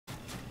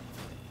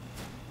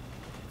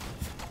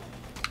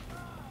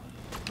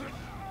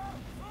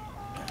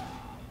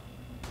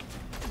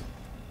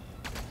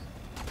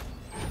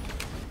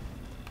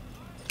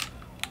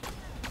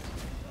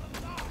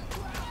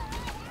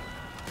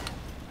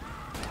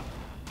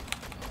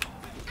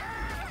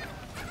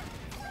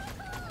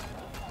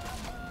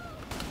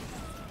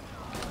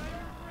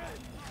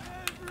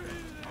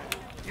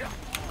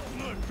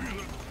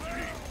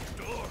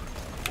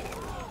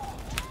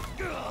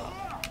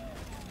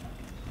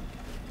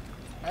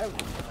I have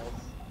one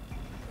health.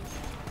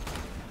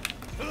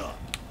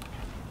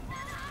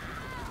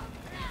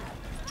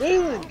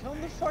 Jalen,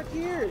 come the fuck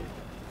here!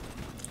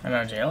 I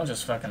know, Jalen's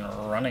just fucking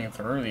running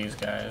through these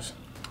guys.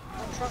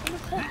 I'm trying to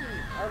fucking...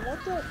 I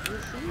want that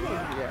machine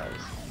gun, you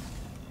guys.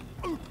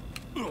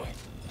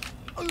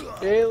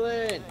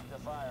 Jalen! The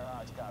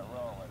Firehawks got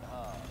rolling,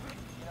 huh?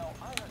 You know,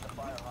 I heard the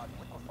Firehawk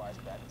liquefies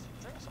baddies who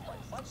drink some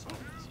like fudge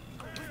sweets.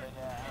 But yeah, I'm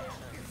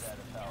sure that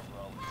if how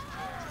Roland's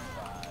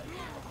justified.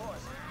 Of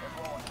course, if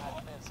Roland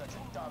hadn't been such a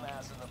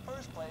dumbass in the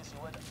first place, he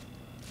would...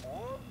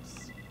 Whoops.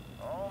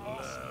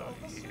 Almost spilled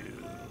the secret.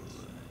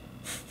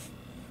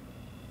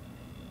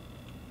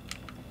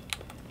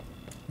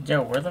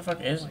 Yo, where the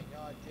fuck is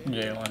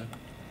Jalen?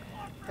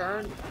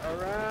 Turn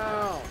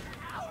around!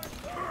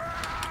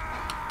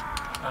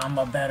 I'm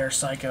a better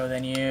psycho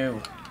than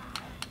you.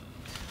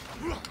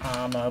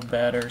 I'm a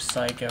better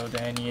psycho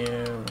than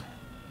you.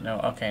 No,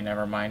 okay,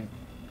 never mind.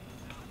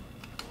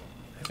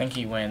 I think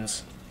he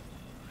wins.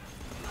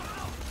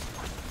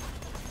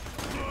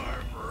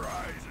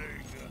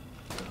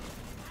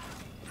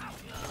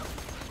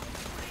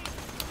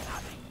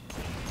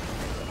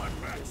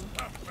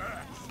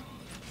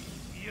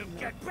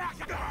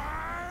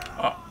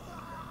 Oh.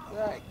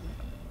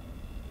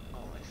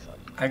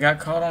 I got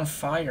caught on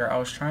fire. I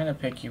was trying to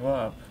pick you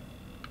up.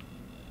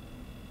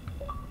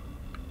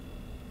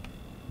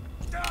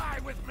 Die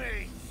with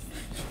me!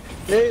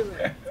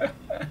 Jalen!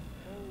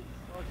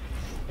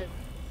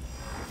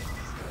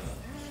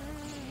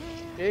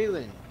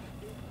 Jalen!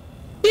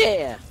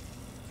 Yeah!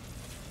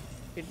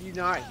 Could you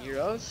not hear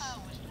us?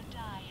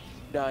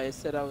 No, I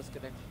said I was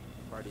gonna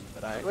party,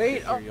 but I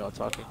Wait, couldn't hear y'all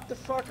talking. Get the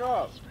fuck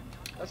up!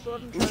 That's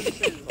what I'm trying to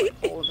say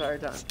like, the whole entire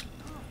time.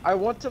 I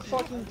want to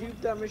fucking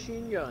dupe that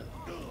machine gun.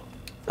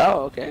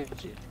 Oh, okay.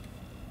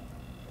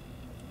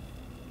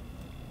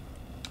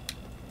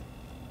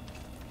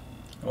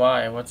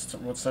 Why? What's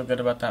so good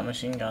about that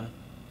machine gun?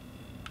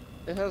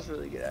 It has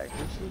really good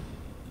accuracy.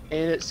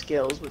 And it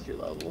scales with your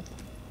level.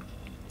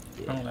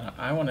 Yeah.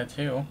 I want it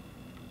too.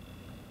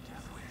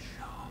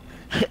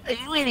 Are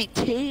you ready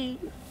to?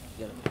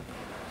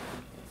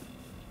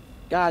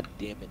 God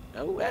damn it.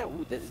 Oh, wow.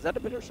 Is that a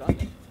better shot?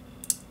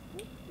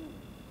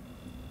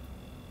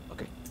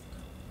 Okay.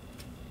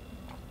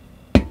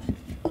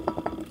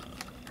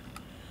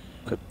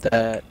 Equip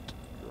that.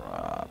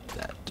 Drop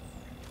that.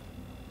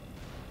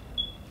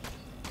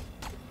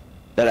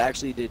 That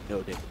actually did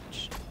no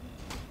damage.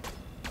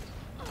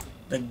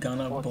 The gun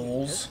of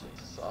bulls.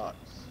 Sucks.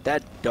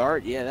 That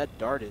dart, yeah, that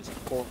dart is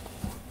horrible.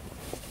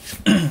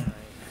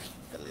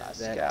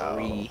 Let's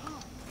go.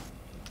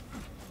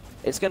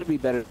 It's gonna be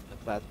better than the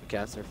plasma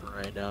caster for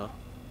right now.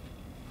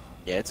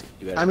 Yeah, it's gonna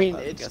be better. I mean,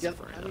 than the it's plasma gonna.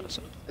 caster for I right mean, now,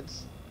 so.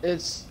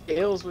 it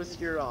scales with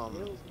your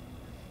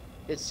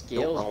It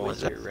scales Don't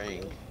with roll your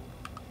rank.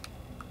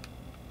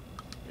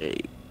 There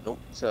you go.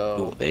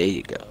 So Oh, there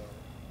you go.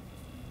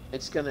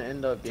 it's gonna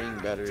end up being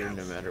better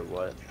no matter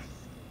what.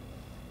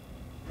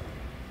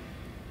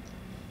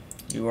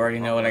 You already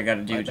know what I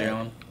gotta do, My bad.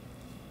 Jalen.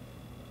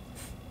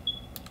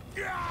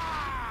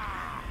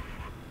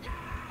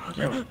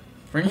 Yo,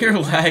 bring your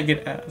lagged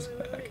ass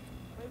back.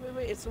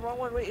 Wait, it's the wrong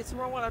one. Wait, it's the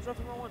wrong one. I dropped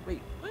the wrong one.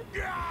 Wait, what?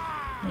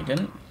 You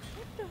didn't?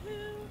 What the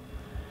hell?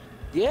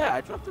 Yeah,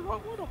 I dropped the wrong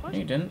one on my. No,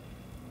 you didn't.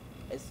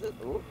 It's the,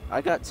 oh,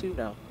 I got two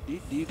now. Do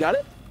you got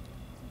it?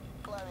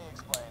 Let me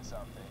explain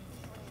something.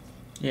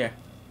 Yeah.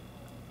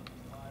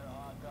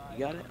 You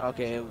got it?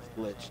 Okay, it was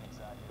glitched.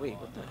 Wait,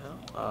 what the hell?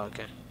 Oh,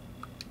 okay.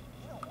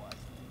 You know what?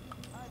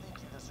 I think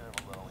you deserve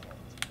a little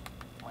hint.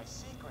 My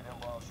secret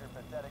involves your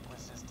pathetic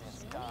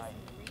resistance dying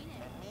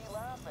and me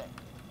laughing.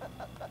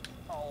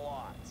 A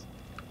lot.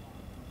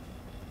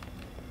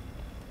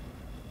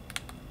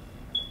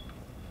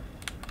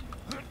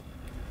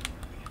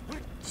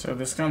 So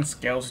this gun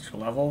scales at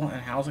your level,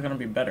 and how's it gonna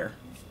be better?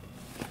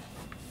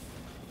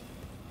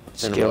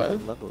 Scale what?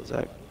 what level is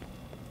that?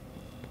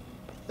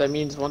 That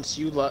means once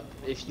you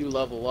if you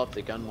level up,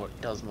 the gun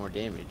does more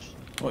damage.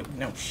 What?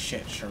 No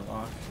shit,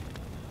 Sherlock.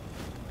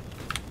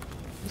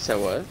 So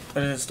what?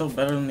 But is it still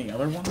better than the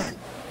other one?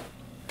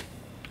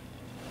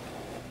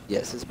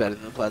 Yes, it's better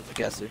than the plasma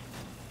caster.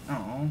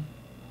 Oh.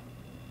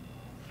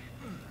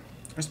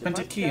 I spent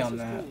a key on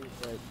that. Cool,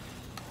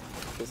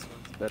 but this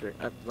one's better.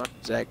 I'm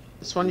Zach.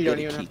 This one you don't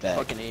Get a even key have to back.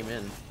 fucking aim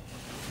in.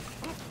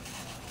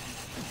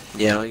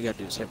 Yeah, all you gotta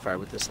do is hip fire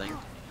with this thing.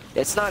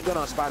 It's not good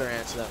on spider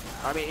ants though.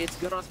 I mean, it's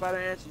good on spider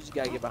ants. You just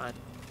gotta get behind.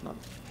 Not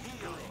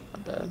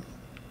bad.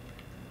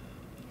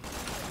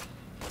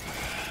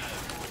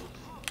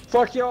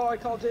 Fuck y'all! I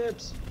call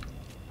dibs.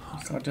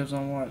 You call dibs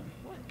on what?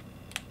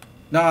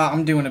 Nah,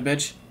 I'm doing it,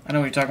 bitch. I know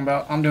what you're talking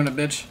about. I'm doing it,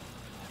 bitch.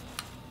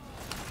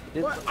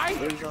 Dibs What? on- I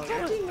dibs on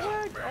fucking what?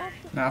 lagged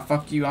off. Nah,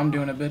 fuck you. I'm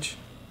doing it, bitch.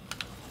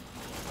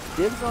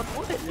 Dibs on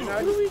what? You're What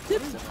not are we even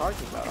dibs on?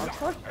 talking about.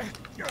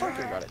 I'm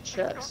talking about a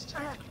chest.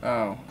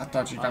 Oh, I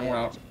thought you were talking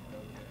about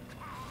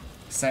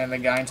sending the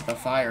guy into the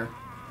fire.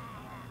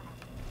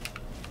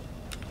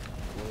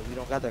 Well, we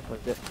don't got that quick.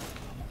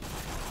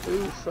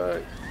 Ooh,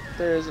 fuck.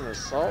 There's an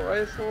assault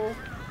rifle.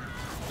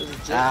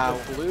 There's a Ow.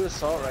 jet, a blue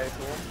assault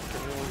rifle. If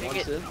anyone Ping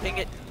wants it, ping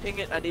it, ping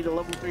it. I need a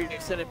level 3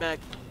 extended mag.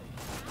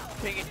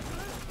 Ping it.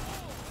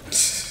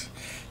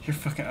 You're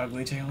fucking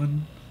ugly,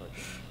 Jalen.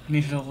 I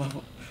need a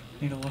level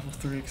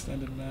 3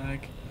 extended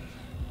mag.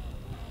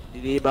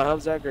 You need my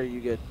hub, Zach, or are you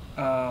good?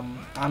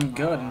 I'm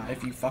good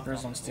if you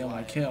fuckers don't steal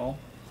my kill.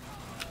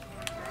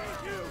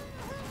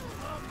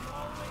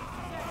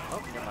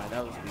 Oh, never mind.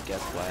 That was a weak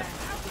ass flag.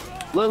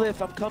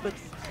 Lilith, I'm coming.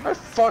 I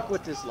fuck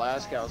with this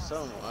last guy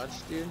so much,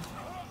 dude.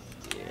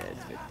 Yeah,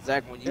 it's good.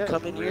 Zach, when you That's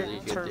come in really here,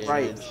 good turn damage.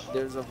 right.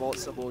 There's a vault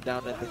symbol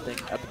down at the thing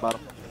at the bottom.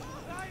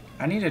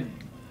 I needed.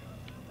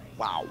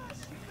 Wow.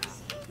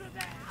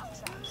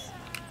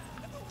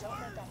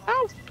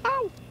 Ow!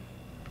 Ow!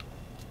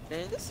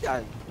 Man, this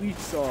guy weak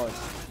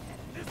sauce.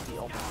 He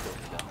almost killed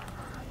me though.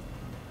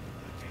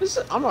 This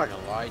is, I'm not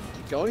gonna lie,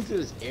 going through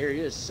this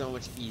area is so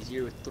much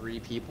easier with 3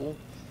 people.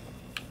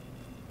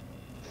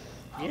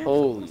 Yeah,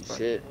 Holy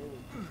shit.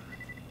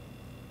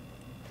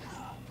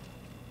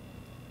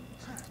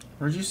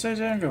 Where'd you say,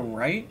 Jalen? Go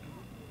right?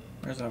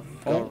 There's a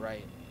Go vault.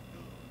 right.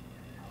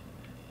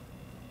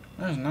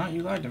 There's not.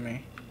 You lied to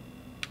me.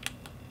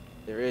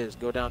 There is.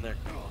 Go down there.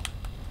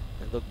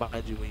 And look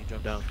behind you when you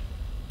jump down.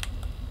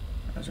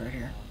 That's right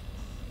here.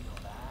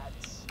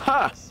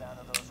 Ha! The sound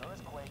of those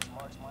earthquakes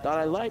marks my Thought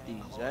I journey liked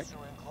these, Jack. closer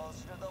and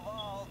closer to the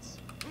vaults.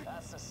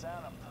 That's the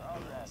sound of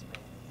progress,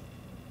 baby.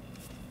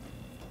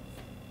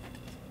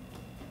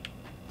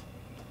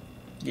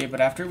 Yeah,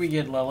 but after we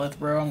get Lilith,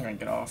 bro, I'm gonna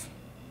get off.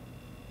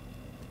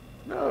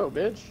 No,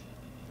 bitch.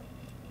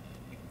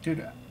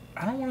 Dude,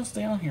 I don't want to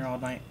stay on here all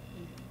night.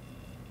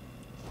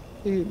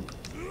 Dude,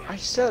 you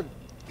said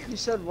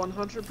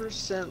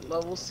 100%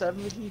 level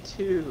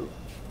 72.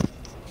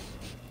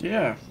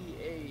 Yeah.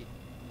 P8.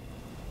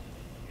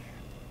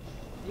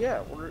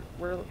 Yeah,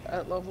 we're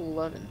at level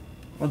 11.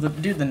 Well,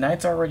 dude, the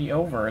night's already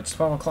over. It's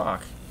 12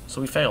 o'clock.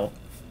 So we failed.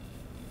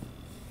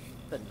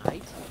 The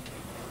night?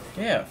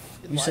 Yeah.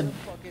 You Why said. the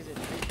fuck is it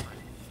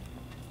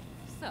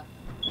nighttime?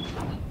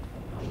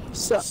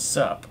 Sup?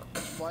 Sup.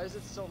 Why is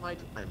it still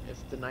nighttime if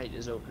the night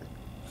is over?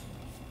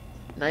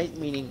 Night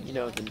meaning, you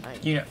know, the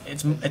night. You know,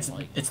 it's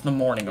the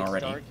morning It's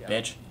already, dark out.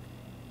 bitch.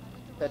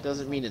 That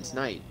doesn't mean it's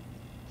night.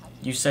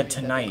 You said I mean, that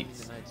tonight. doesn't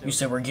mean the night's You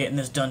said over. we're getting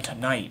this done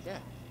tonight. Yeah.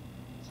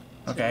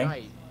 Okay.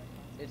 Tonight,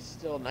 it's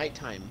still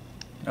nighttime.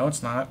 No,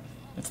 it's not.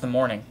 It's the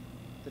morning.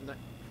 The night.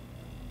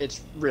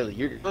 It's really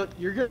you're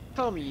gonna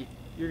tell me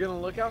you're gonna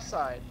look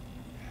outside,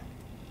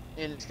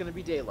 and it's gonna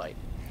be daylight.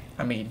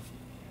 I mean,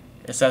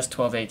 it says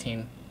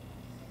 12:18.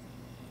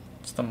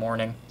 It's the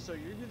morning. So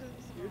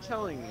you're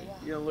telling me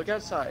you're gonna look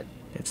outside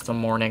It's the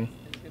morning.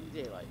 and it's gonna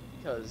be daylight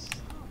because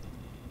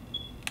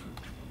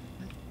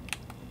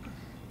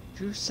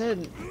who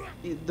said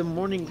the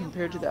morning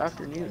compared to the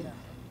afternoon?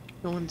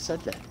 No one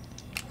said that.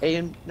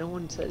 AM. No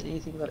one said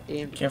anything about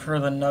AM. Give her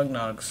the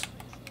nug-nugs.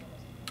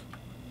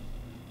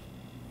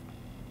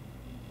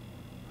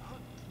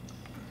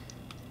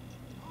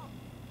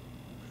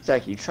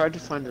 Zach, you tried to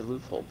find a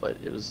loophole, but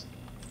it was.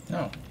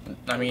 No.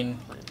 I mean,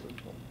 Find a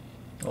loophole.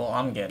 well,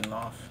 I'm getting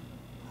off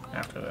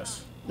after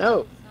this.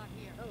 No.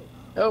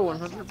 No,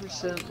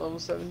 100% level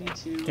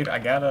 72. Dude, I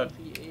gotta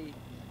P8.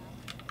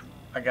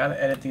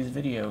 edit these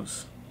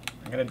videos.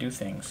 I gotta do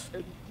things.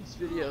 Edit these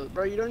videos,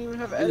 bro. You don't even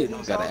have Really editing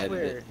don't gotta edit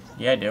software. it.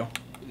 Yeah, I do.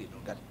 You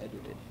don't gotta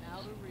edit it.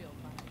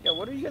 Yeah,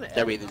 what are you gonna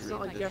That way edit? there's It's not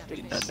like you have to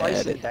nothing to slice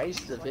edit. and dice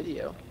the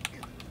video.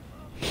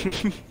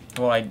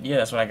 Well, yeah,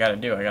 that's what I gotta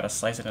do. I gotta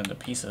slice it into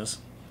pieces.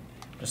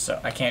 Just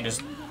so I can't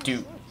just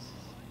do.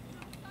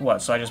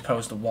 What? So I just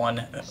post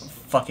one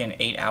fucking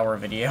 8-hour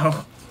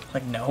video?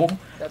 Like, no.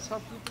 That's how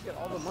people get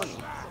all the money.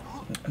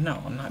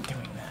 No, I'm not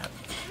doing that.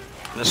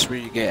 That's where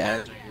you get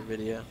ads on your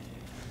video.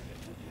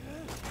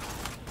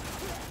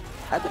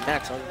 At the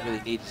max, all you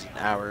really need is an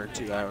hour or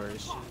 2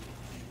 hours.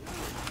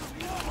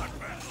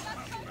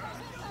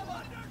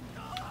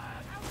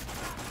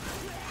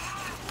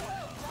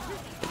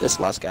 This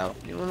last scout.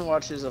 Anyone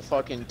watches a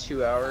fucking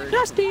 2-hour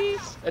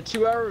Justice! a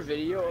 2-hour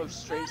video of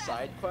straight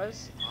side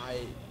quests, I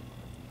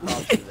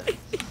props to them.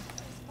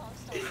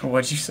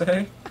 What'd you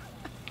say?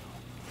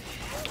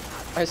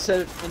 I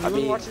said if anyone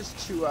mean- watches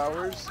 2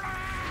 hours,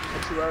 a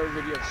 2-hour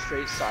video of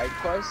straight side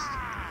quests,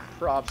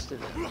 props to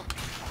them.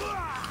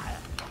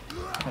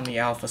 I'm the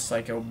alpha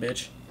psycho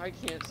bitch. I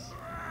can't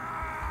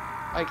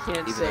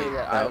Even say though-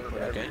 that I oh,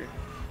 would okay. ever.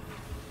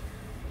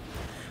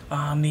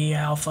 I'm the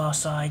alpha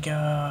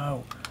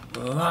psycho.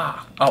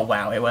 Ah. Oh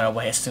wow, it went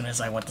away as soon as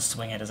I went to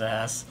swing at his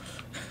ass.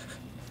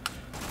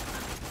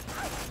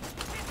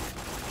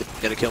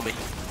 Gonna kill me.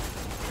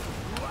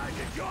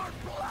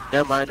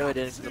 Never mind, no, I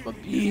didn't. 'Cause I'm a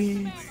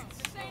beast.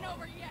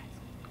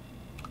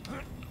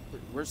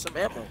 Where's some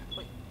ammo?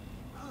 Wait,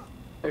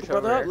 It's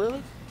brother over up, there.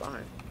 Lily?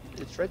 Behind.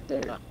 It's right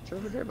there. Ah. It's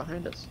over there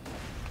behind us.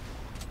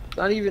 It's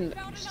not even.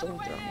 You're still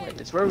the wrong way.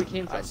 It's where we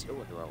came I from. still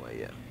went the wrong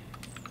way, yeah.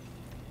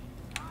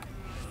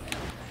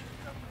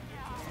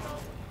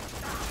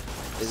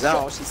 Is that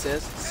all she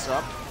says?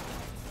 Sup?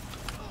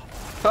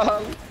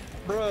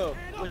 Bro,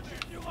 you're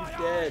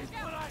dead.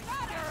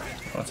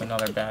 What's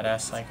another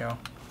badass psycho?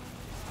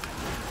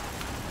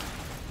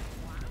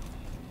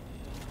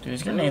 Dude,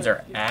 these grenades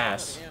are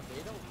ass. Damn,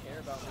 they don't care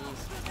about me.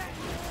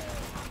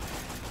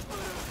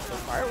 The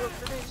firework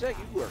grenade, Zach,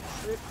 you are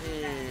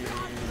tripping.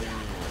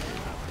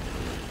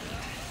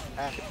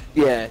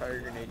 Yeah. Fire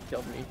grenade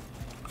killed me.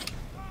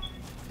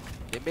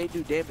 They may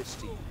do damage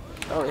to you.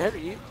 Oh,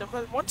 Henry, you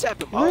one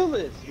tap him up.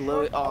 Lilith!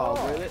 Oh,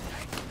 Lilith.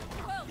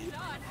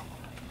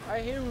 I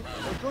hate him.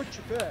 I got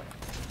your back.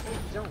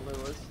 Don't,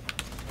 Lilith.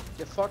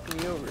 You fucked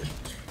me over.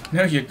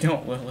 No, you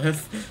don't,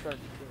 Lilith.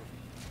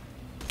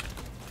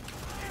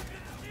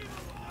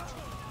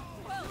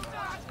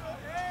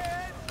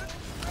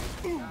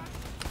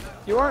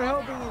 You aren't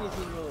helping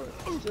anything,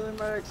 Lilith. You're stealing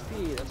my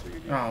XP. That's what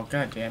you're doing. Oh,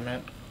 god damn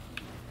it.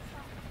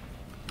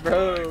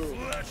 Bro.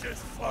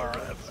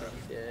 Forever.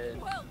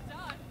 Dead. Well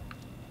done.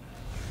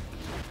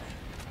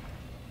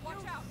 Watch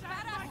out,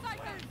 badass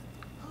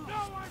psychos. No,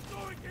 I'm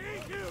going to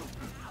eat you!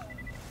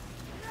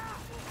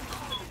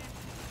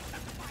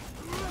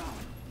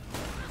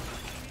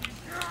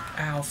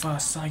 Alpha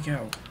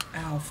Psycho.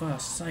 Alpha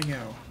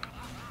Psycho.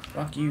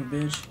 Fuck you,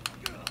 bitch.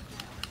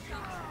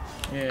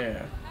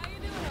 Yeah. How you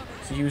doing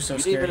over So he was so You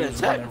scared he didn't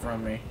was even running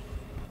from me.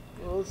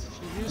 Well, if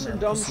you do some Come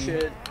dumb here, pussy.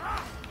 shit.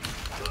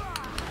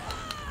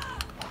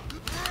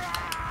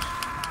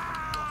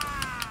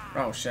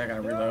 Oh shit, I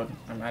gotta reload.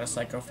 I'm out of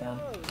Psycho form.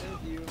 Oh,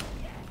 thank you.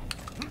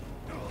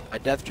 My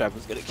death trap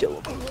was gonna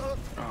kill him.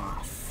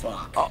 Oh,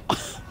 fuck. Oh.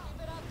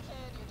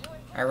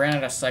 I ran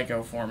out of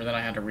Psycho form, and then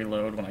I had to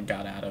reload when I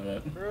got out of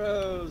it.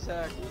 Bro,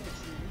 Zach, look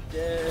at you.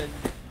 You're dead.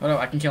 Oh no,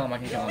 I can kill him, I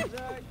can kill him.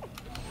 Zach.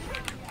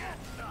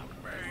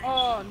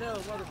 Oh, no,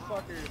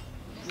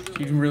 motherfucker.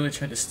 You really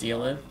tried to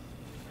steal it?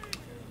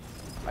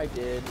 I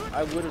did.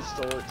 I would have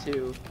stole it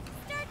too.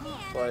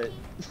 But.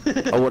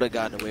 I would have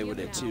gotten away with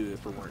it too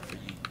if it weren't for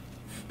you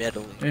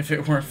meddling. If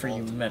it weren't for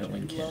you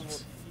meddling You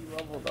kids.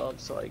 leveled up,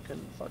 so I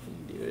couldn't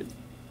fucking do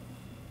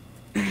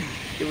it.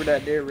 Give her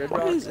that dare, Red Why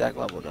Rock. is Zach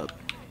leveled up?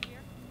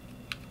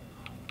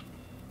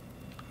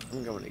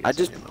 I'm going to get I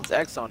just some ammo.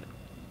 Zach's on it.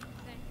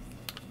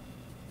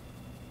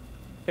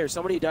 Here,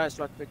 somebody dies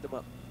so I can pick them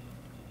up.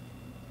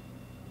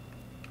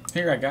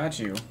 Here, I got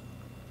you.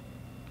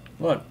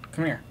 Look,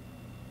 come here.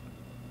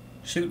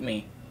 Shoot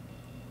me.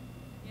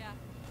 Yeah.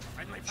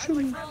 Shoot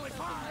me. Siren's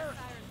power.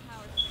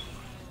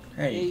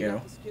 There you go.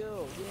 got the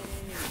skill.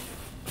 Yay.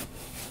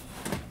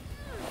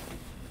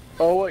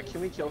 Oh, what?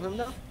 Can we kill him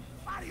now?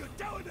 What are you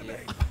doing to me?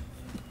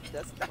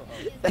 That's not.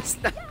 That's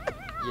not.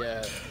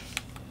 Yeah.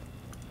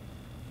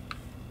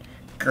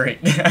 Great.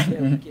 Yeah,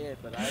 we can,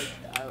 but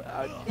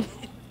I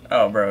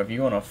Oh, bro, if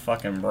you want to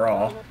fucking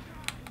brawl.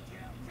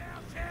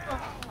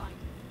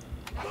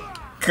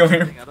 Come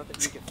here. I don't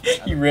think we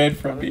can. He ran I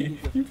from don't think me.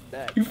 we can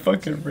back. You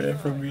fucking ran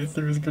from me and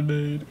threw his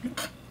grenade.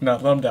 No,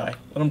 let him die.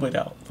 Let him bleed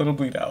out. Let him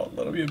bleed out.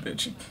 Let him be a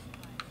bitch.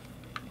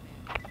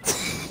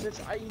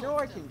 Bitch, you know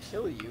I can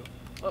kill you.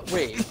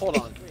 Wait, hold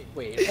on.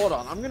 Wait, hold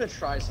on. I'm gonna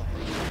try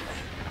something.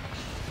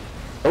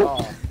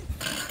 Oh.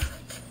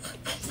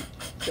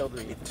 Killed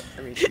me.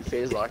 I mean, she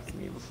phase locked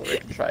me before I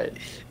could try it.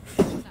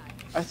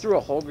 I threw a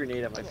whole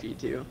grenade at my feet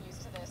too.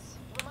 Used to this.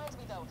 Reminds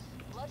me though,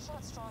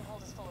 Bloodshot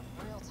Stronghold is full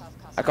of real tough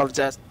customers. I called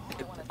death.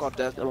 They wanna I called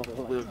death. You're doing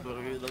good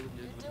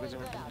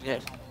out Yeah. here.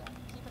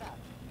 Keep it up.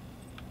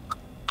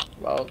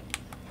 Well,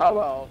 how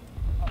about?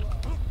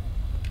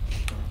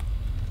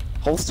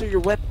 Holster your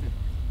weapon.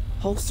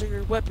 Holster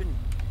your weapon.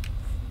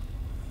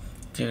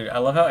 Dude, I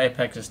love how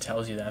Apex just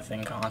tells you that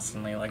thing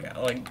constantly. Like,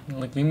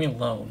 leave me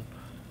alone.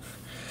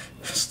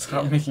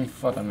 Stop making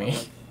fun of me.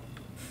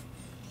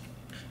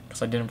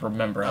 Because I didn't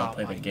remember how to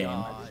play the game.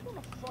 I just want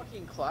a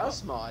fucking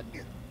class mod.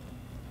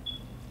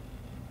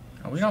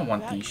 Oh, we don't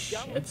want these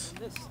shits.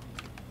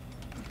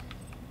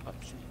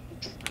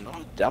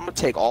 I'm gonna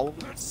take all of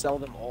them and sell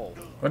them all.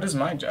 What is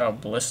my oh,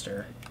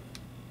 blister?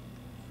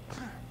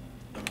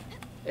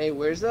 Hey,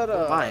 where's that?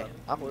 Mine.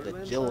 I'm the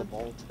Boarderlands Jill mod? of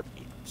all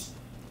terpenes.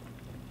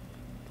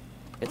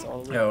 It's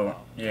all over. Oh,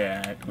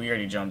 yeah, we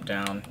already jumped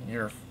down.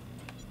 You're.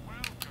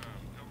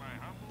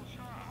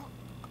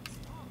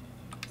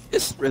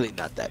 It's really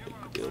not that big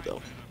of a deal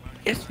though.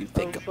 If you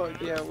think Oh about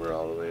fuck yeah, we're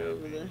all the way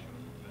over there.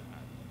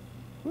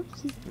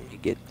 Whoopsie. it, when you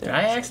get there. Did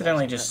I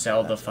accidentally just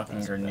sell the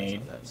fucking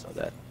grenade? So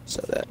that.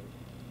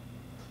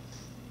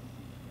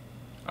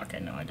 Okay,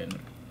 no, I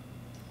didn't.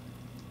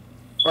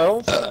 I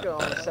don't think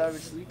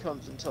Savage Lee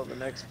comes until the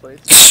next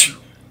place.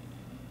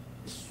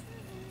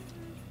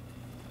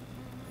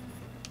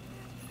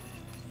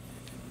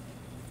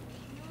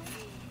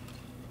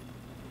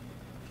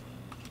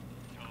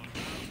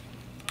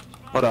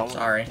 Hold on.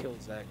 Sorry. Kill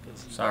Zach,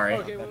 'cause he- Sorry.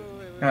 Okay, wait.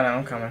 No,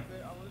 I'm coming.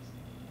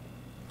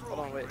 Hold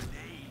on, wait.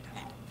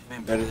 You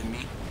ain't better than me.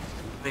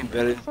 You ain't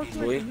better than me,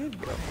 boy. You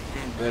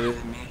ain't better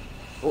than me.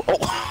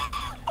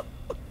 Oh.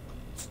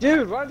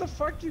 Dude, why the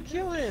fuck do you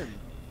kill him?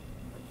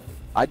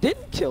 I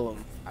didn't kill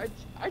him.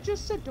 I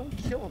just said don't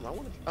kill him. I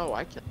want to. Oh,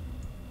 I killed.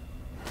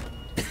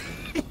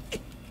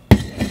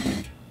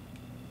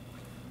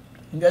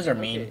 You guys are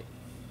mean. Okay.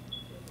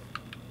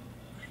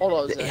 Hold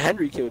on, Zach.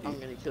 Henry killed I'm you.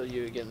 gonna kill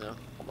you again though.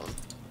 Hold on.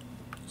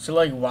 So,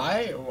 like,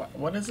 why?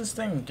 What does this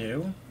thing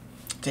do?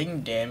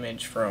 Taking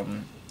damage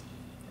from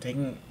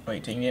Taking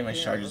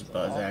damage charges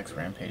Buzz Axe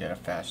Rampage at a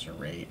faster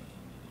rate.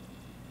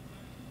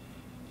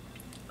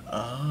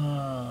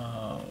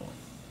 Oh.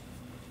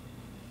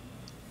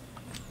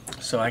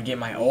 So I get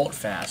my ult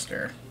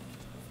faster.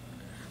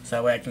 So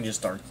that way I can just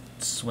start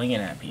swinging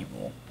at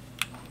people.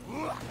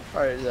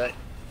 Alright, Zach.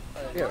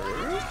 Yeah,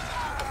 really?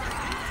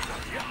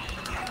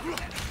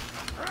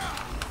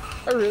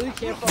 I really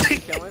can't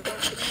fucking kill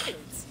myself. You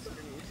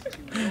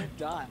don't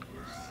die.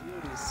 Your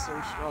shield is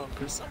so strong.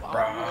 For some odd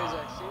Alright,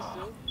 Zach, stay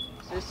still.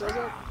 Stay still,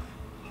 Zach.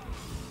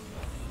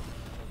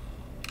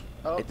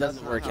 Oh, It doesn't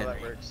that's not work, how that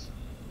Henry. works.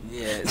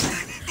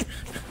 Yes.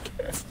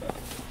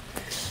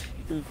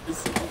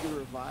 This is a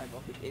revive.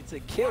 It's a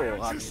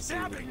kill, obviously.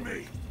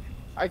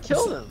 I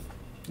killed him.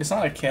 It's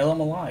not a kill, I'm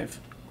alive.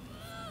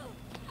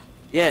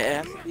 Yeah, it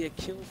has to be a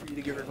kill for you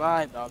to get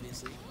revived,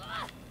 obviously.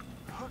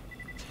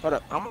 Hold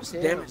up, how much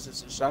Yeah. damage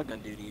does a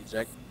shotgun do to you,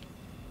 Jack?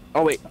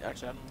 Oh wait,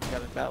 actually I don't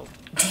got a battle.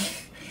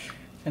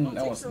 And Don't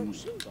that take was your own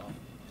shield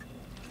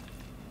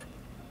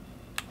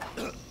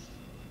off.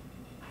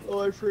 Oh,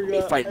 I forgot.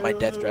 Me fighting my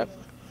death trap.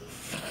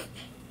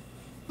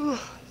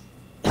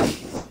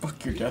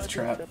 fuck your death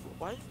trap.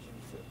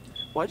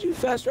 Why'd you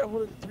fast travel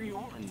to the 3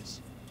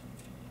 horns?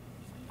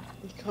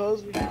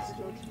 Because we have to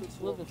go to this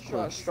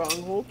little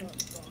stronghold.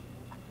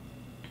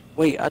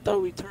 Wait, I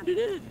thought we turned it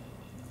in.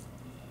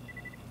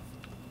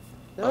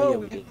 No, Oh, yeah,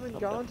 we we did. haven't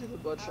gone to the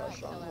Bloodshot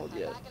stronghold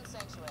yet. Back in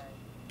Sanctuary.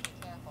 Be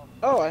careful.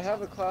 Oh, I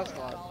have a class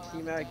mod.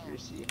 Team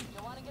accuracy.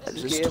 You'll want to get I a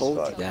just Gay as told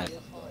fuck. you that.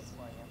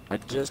 I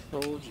just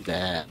told you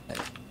that.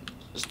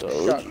 Just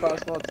told Shot you.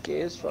 class mod's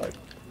gay as fuck.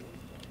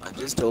 I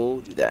just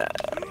told you that.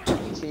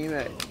 Team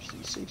accuracy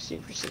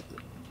 16%.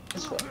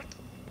 As fuck.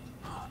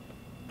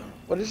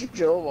 What is your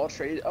Jello Ball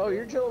trade? Oh,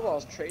 your Jello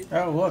Ball's trade.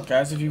 Oh, look,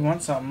 guys, if you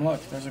want something,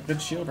 look, there's a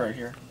good shield right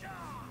here.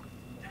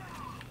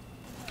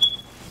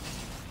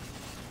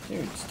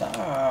 Dude,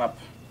 stop.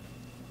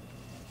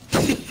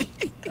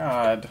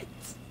 God.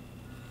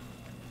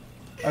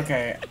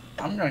 Okay,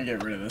 I'm gonna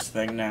get rid of this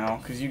thing now,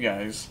 because you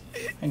guys,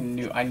 I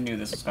knew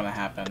this was gonna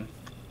happen.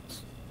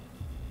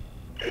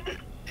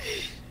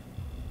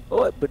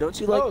 What? But don't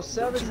you like? Oh, don't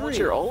Savage you want Reed.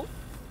 your ult?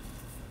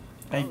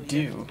 I Oh, yeah,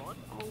 do. you want-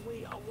 Oh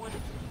wait,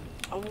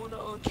 I want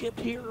a camp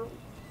hero.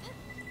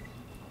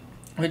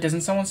 Wait,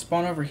 doesn't someone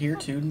spawn over here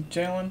too,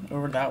 Jalen?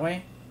 Over that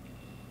way?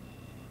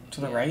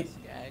 To the right?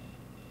 Skag.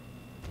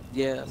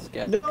 Yeah,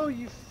 Skag. No,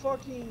 you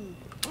fucking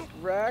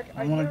rack.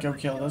 I wanna never go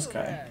kill kill this a guy.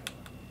 rack.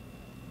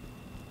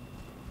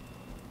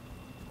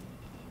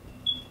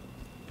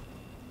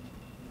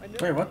 I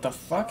never Wait, what the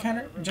fuck,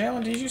 Henry?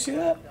 Jalen, did you see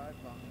that?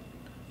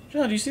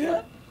 Jalen, do you see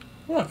that?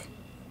 Look.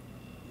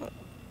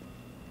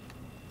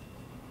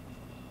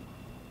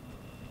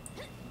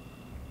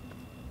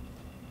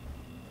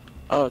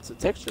 Oh, it's a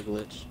texture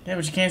glitch. Yeah,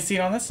 but you can't see it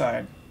on this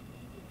side.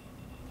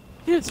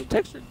 Yeah, it's a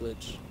texture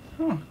glitch.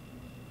 Huh.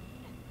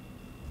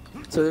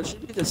 So there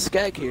should be the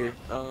Skag here.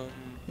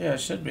 Yeah, it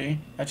should be.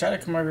 I tried to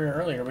come over here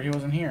earlier, but he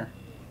wasn't here.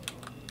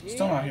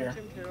 Still not here.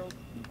 Tim Carroll.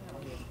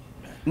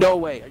 No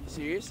way. Are you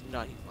serious?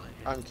 No, he's lying.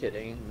 I'm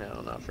kidding.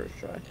 No, not first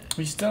try.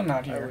 He's still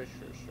not I here. wish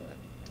first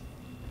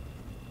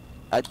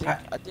try.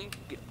 I think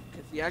because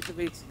he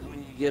activates when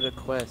you get a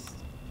quest.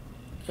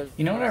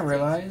 You know what I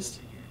realized?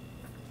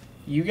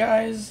 You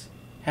guys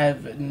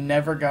have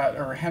never got,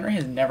 or Henry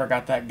has never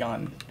got that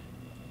gun.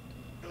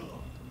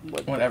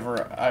 What?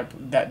 Whenever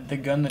the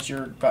gun that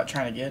you're about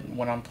trying to get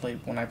when I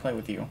play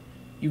with you,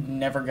 you've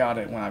never got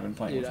it when I've been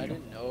playing Dude, with I you.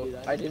 didn't know.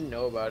 I didn't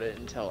know about it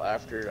until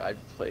after I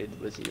played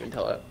with you.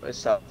 Until I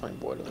stopped playing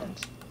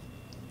Boarderlands.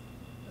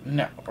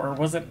 No, or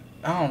was it?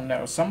 I don't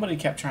know. Somebody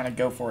kept trying to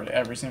go for it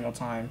every single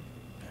time.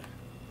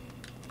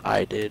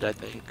 I did, I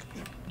think.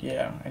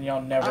 Yeah, and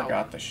y'all never Ow.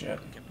 got the shit.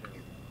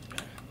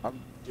 I'm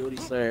Jody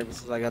Slayer ever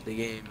since I got the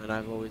game, and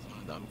I've always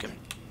wanted the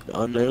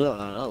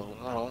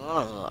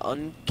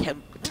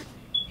unkempt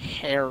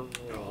hair.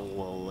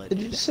 Did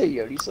you just say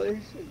Yodi Slayer?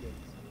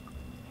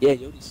 Yeah,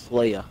 Jody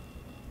Slayer.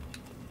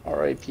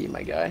 R.I.P.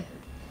 my guy.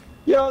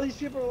 Yo, these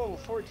people are level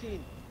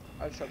 14.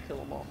 I shall kill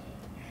them all.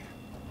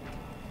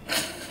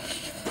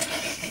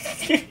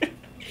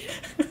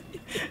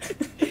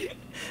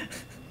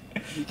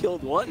 You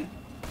killed one.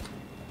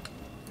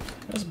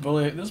 This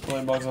bully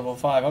bug's level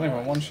 5. I don't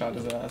even one-shot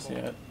his ass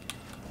yet.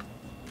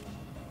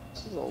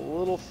 This is a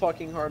little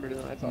fucking harder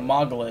than I thought.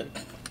 Moglet.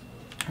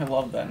 I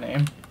love that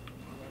name.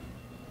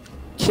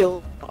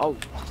 Kill. Oh,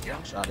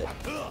 one shot it.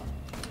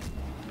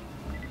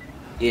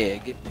 Yeah,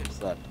 get pip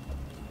slapped.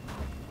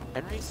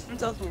 Henry,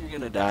 sometimes when you're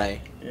gonna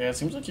die. Yeah, it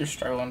seems like you're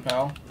struggling,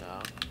 pal.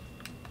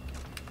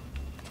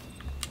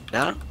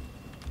 No. Nah?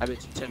 I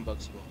bet you $10 you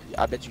won't.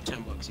 I bet you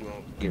 $10 you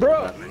won't get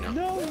Bro, revived right now.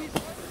 no.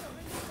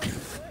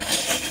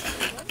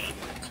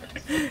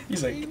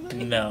 He's like,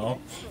 no.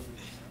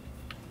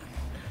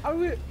 I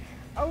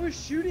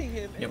was shooting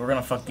him. Yeah, we're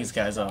gonna fuck these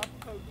guys up.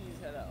 Poking his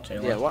head out.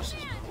 Jalen. Yeah, watch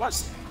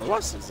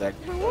this, Zach.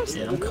 Watch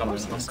Yeah,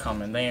 this. I'm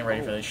coming. They ain't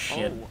ready for this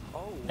shit.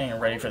 They ain't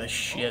ready for this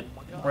shit.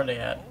 Where they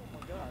at?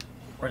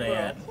 Where they Bro,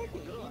 at? I'm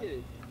fucking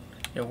heated.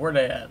 Yo, where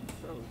they at?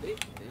 Bro, they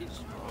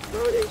strong.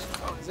 bro.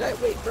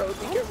 Wait, bro.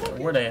 Be careful.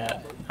 Where they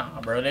at?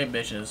 Nah, bro, they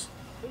bitches.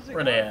 There's a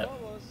Where guy they at?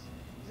 above us.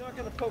 He's not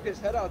gonna poke his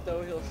head out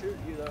though. He'll shoot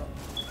you though.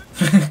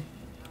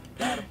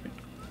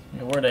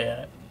 Yeah, where they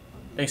at?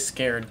 They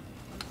scared.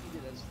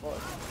 Dude, that's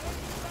fuck.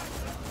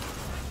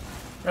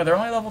 Bro, they're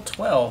only level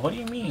 12. What do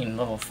you mean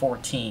level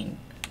 14?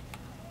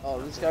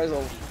 Oh, this guy's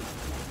all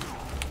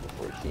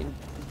 14.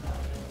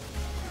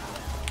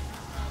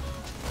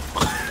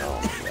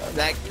 Oh, God.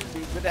 That gives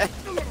me for that.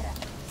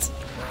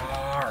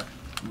 Roar.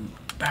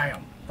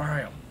 Bam,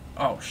 bam.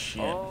 Oh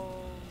shit. Oh,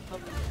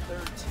 level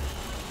 13.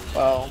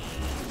 Wow.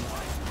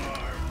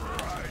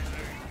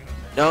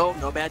 No,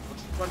 man.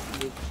 Keep running from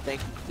me.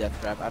 Thank you,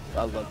 Death Trap.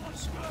 I love you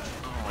so much.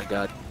 Oh my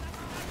god.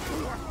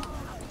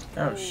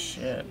 Oh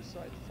shit.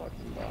 Suicide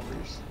fucking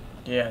bombers.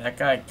 Yeah, that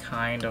guy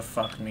kind of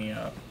fucked me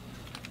up.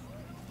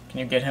 Can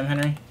you get him,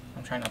 Henry?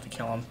 I'm trying not to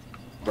kill him.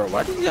 Bro,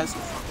 why do you guys...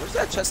 Where's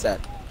that chest at?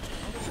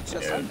 Where's the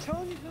chest I'm at?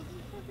 telling you, this is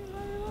fucking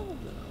higher level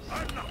than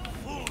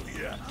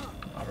us.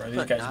 Oh, bro,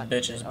 these guys Not-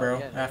 bitches, oh, bro.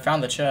 yeah, I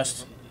found the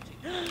chest.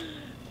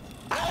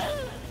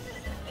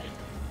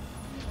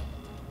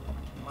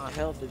 My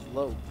health is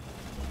low.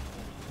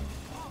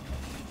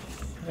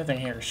 Everything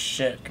here is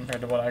shit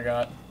compared to what I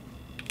got.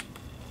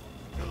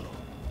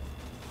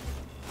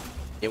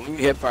 Yeah, when you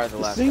hit fire the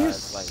This last thing guy, is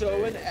it's like so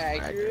very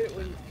inaccurate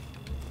when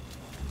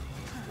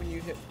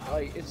you hit,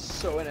 like, it's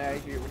so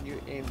inaccurate when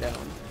you aim down.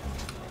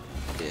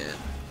 Yeah.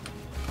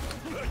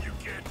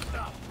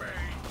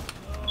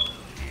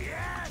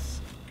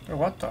 Bro,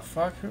 what the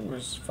fuck? Who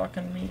was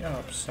fucking me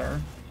up,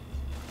 sir?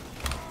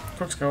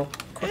 Quick scope.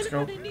 Quick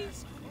scope.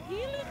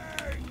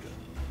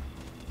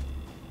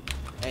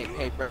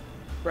 Hey,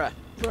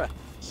 bruh.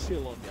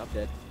 Chill on me, I'm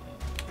dead.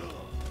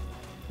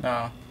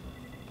 Nah.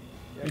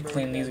 Yeah, We bro,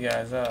 clean these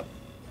guys up.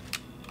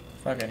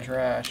 Fucking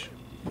trash.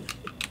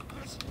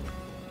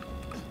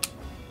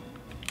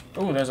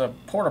 Ooh, there's a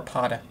porta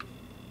potty.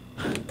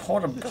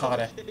 Porta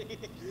potty.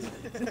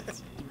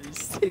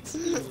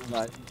 360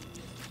 life.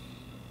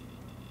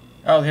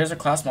 Oh, here's a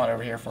class mod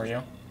over here for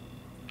you.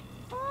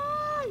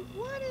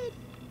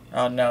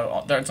 Oh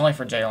no, it's only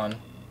for Jalen.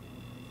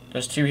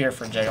 There's 2 here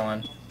for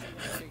Jalen.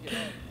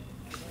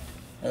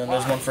 And then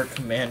there's one for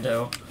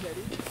Commando.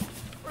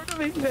 We're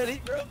doing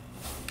petty, bro.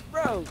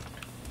 Bro.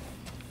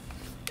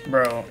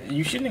 Bro,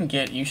 you shouldn't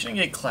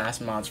get class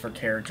mods for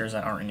characters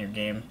that aren't in your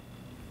game.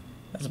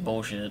 That's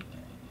bullshit.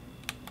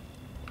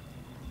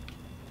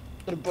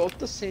 They're both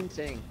the same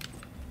thing.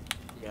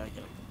 Yeah, I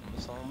get him.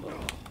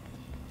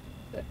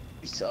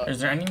 We suck. Is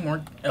there any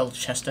more El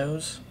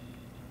Chestos?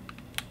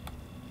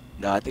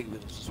 No, I think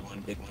this was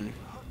one big one.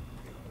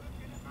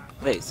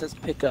 Wait, it says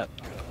pick up.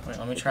 Wait,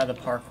 let me try the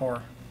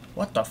parkour.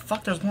 What the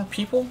fuck? There's more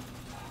people?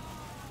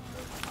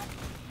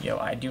 Yo,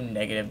 I do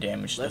negative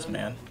damage to this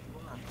man.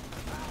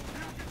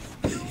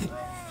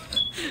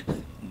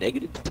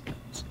 Negative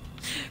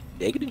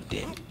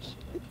damage.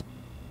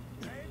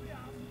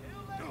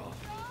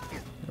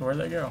 Where'd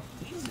they go?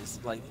 Jesus,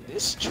 like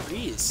this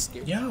tree is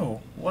scary.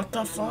 Yo, what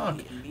the fuck?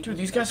 Dude,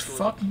 these guys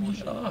fucked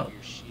me up.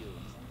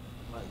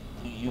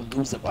 You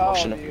lose a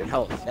portion of your dude.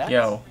 health. That's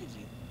Yo.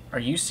 crazy. Are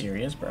you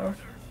serious, bro?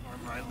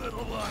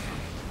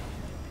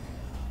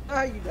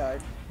 Ah, you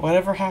died.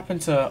 Whatever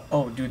happened to...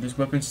 Oh, dude, this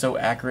weapon's so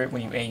accurate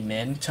when you aim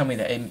in. Tell me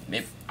that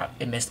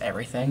it missed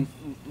everything.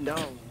 No.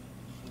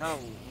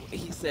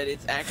 He said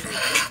it's accurate,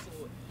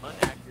 but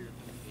it's so inaccurate.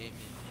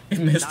 It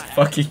missed Not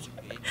fucking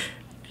accurate.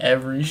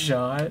 every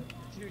shot.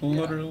 Dude, yeah.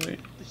 Literally.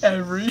 The shit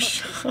Every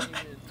sucks shot.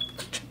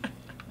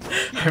 when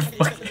I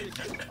fucking... it's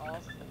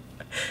awesome.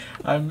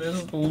 I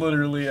missed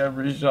literally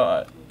every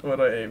shot when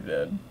I aimed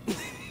in.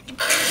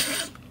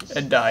 It's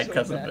And died so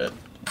because of bad. it.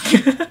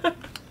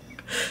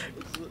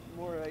 It's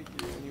more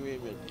accurate when you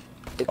aim it.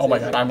 It's Oh my a-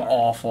 god, I'm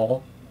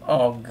awful.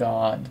 Oh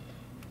god.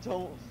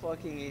 Don't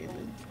fucking aim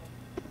it.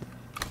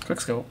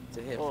 Quickscope. It's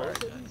a hit Oh, fire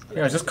let's at gun. least get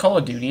Yo, is this Call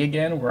of Duty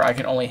again, where I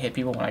can only hit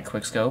people when I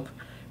quickscope?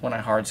 When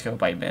I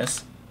hardscope, I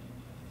miss?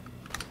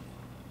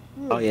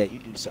 Oh yeah, you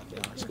do suck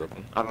at hard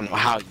scoping. I don't know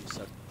how you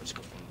suck at hard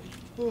scoping,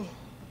 but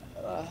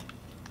you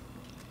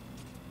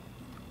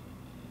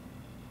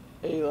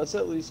Hey, let's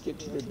at least get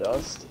to the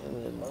dust,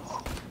 and then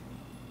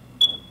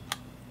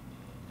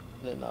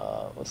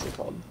what's it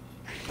called?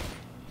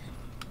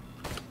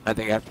 I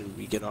think after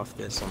we get off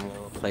this, I'm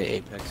gonna play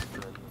Apex for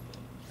a little bit.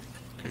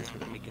 And then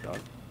let me get off.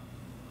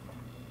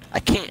 I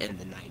can't end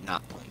the night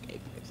not playing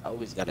Apex. I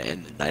always gotta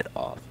end the night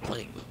off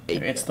playing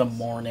Apex. It's the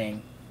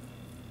morning.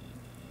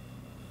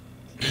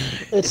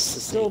 It's the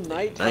still same thing.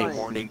 nighttime. Night,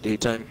 morning,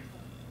 daytime.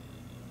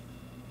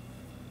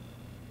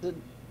 The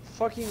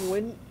fucking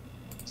when?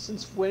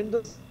 Since when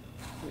does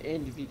it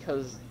end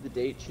because the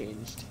date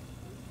changed?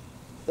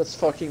 That's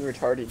fucking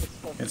retarded.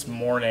 It's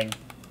morning.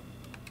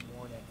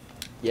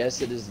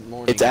 Yes, it is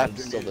morning. It's but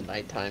still the afternoon.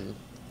 nighttime.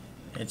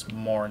 It's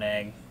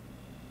morning.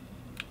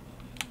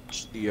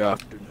 It's the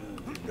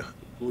afternoon.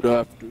 Good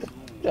afternoon.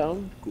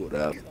 Down. Good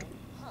afternoon.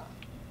 Huh.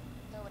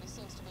 Nobody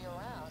seems to be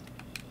around.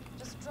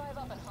 Just drive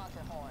up and honk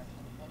your horn.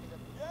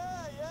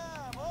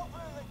 Yeah, I'm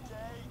opening the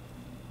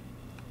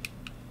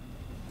gate.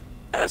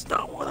 That's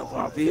not one of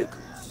our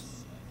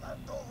vehicles. I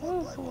don't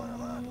look like one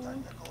of our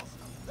technicals.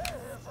 They're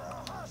here for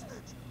a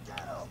hostage. Get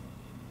 'em!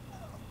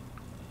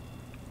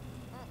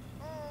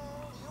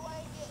 You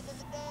ain't getting in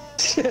the damn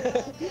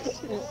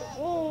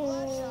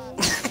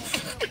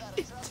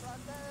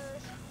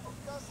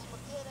Go see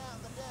McKenna out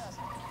in the desk.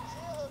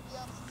 She'll hook you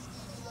up some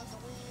skeevy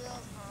looking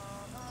wheels.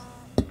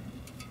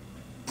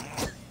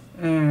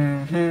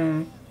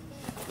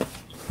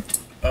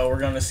 Oh, we're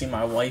gonna see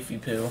my wifey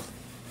poo.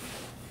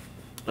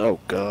 Oh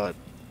God.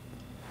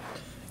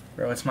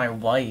 Bro, it's my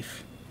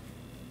wife.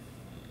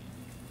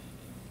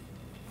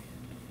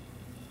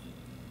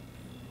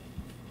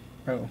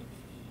 Bro.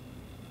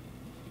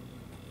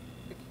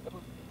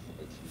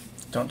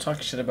 Don't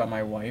talk shit about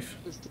my wife.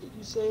 Did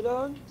you say,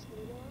 dog?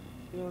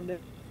 You know,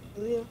 Nick?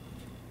 Leah?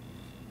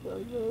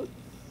 No.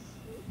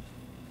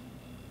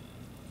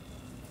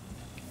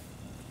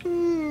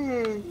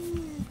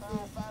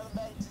 Finally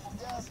made it to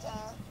the dust,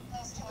 huh?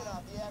 You've been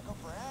off the echo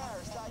for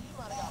hours. Thought you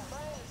might have got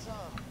brain or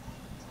something.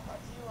 But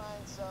you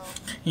ain't so.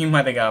 You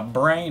might have got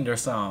brained or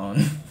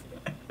something.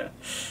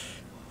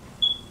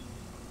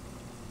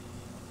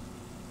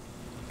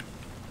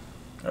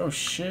 Oh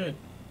shit.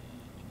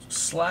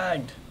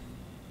 Slagged.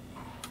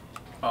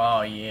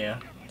 Oh yeah.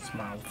 It's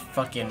my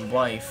fucking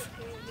wife.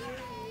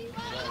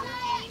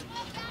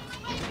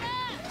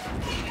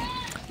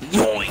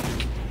 Yoink.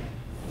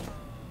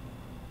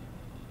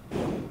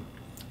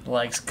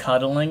 Likes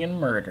cuddling and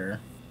murder.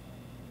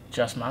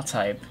 Just my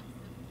type.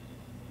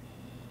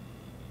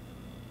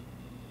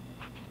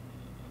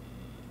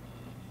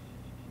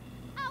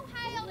 Oh,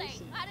 howdy.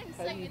 I didn't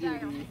see you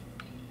there.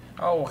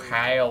 Oh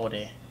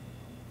howdy.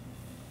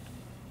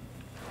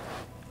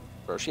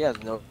 Bro, she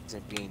has no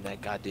reason being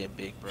that goddamn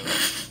big, bro.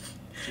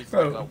 She's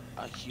Bro.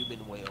 like a human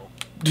whale.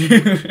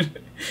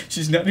 Dude,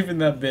 she's not even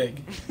that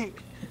big.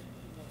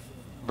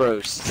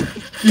 Bro, Zach,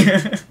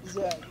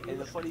 and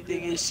the funny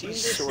thing is,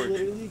 she's penis short.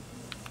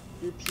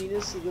 Your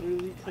penis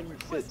literally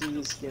couldn't fit through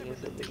the skin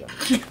with it big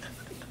enough.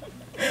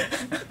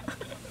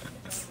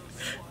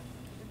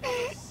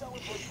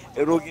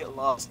 It'll get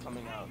lost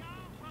coming out.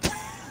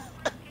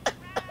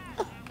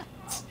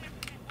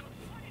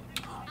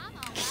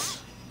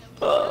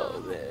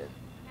 Oh man.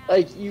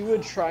 Like, you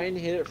would try and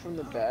hit it from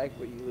the back,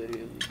 but you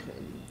literally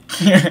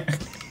couldn't.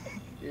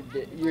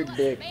 Your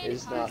dick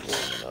is not long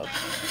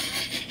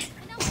enough.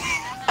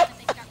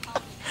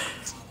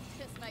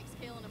 Just makes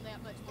killing them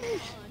that much more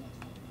fun.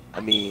 I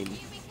mean, You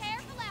be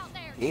careful out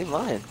there. he ain't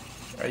lying.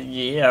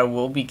 Yeah, I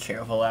will be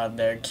careful out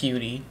there,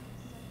 cutie.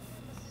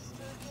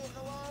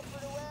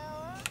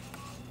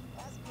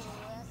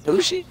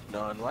 Who's she?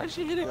 No, why is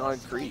she hitting on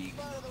Krieg?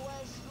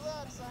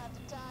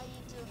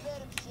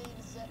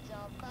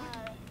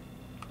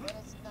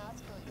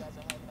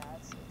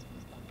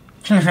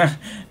 Nah,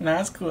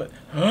 that's cool.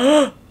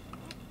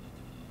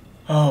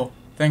 Oh,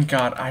 thank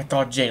God. I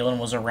thought Jalen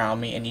was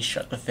around me and he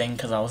shut the thing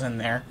because I was in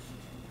there.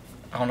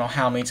 I don't know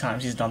how many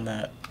times he's done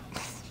that.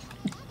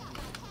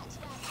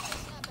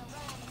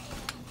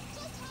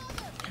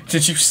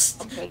 Did you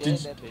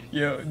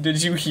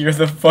did you hear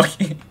the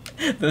fucking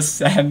the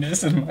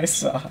sadness in my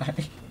sigh?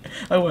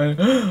 I went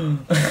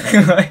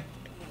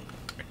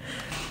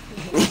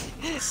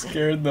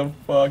scared the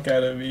fuck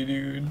out of me,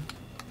 dude.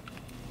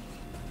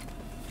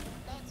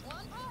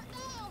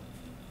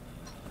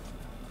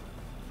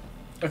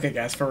 Okay,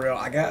 guys, for real,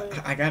 I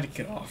gotta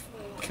get off.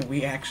 Can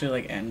we actually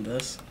like end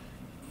this?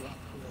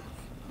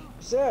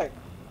 Zach,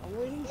 I'm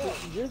waiting for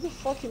you're the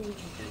fucking.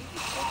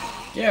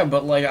 Yeah,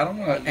 but like I don't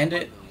want to end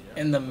it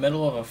in the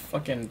middle of a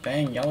fucking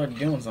thing. Y'all are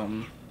doing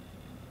something.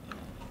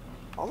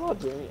 I'm not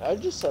doing. I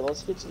just said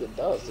let's get to the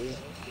dust. There's,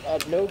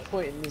 at no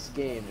point in this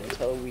game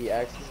until we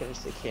actually finish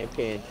the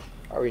campaign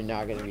are we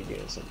not gonna be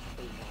doing something.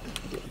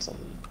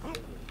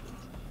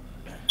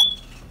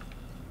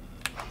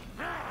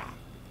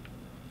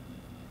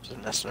 Just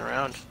messing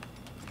around. Just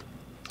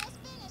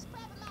finished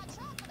prepping my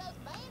truck for those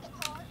bandit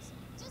parts.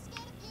 Just get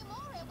a few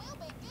more and we'll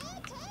be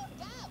good to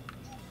go.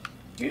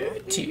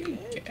 Good to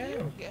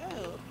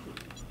go.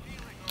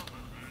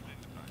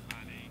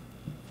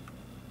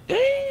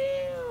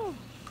 Damn!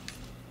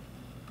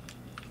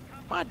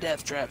 My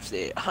death trap's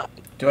there.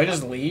 Do I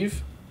just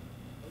leave?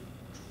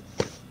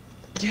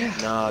 Yeah.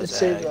 No, It Zach,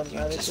 saves you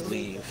automatically. just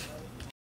leave.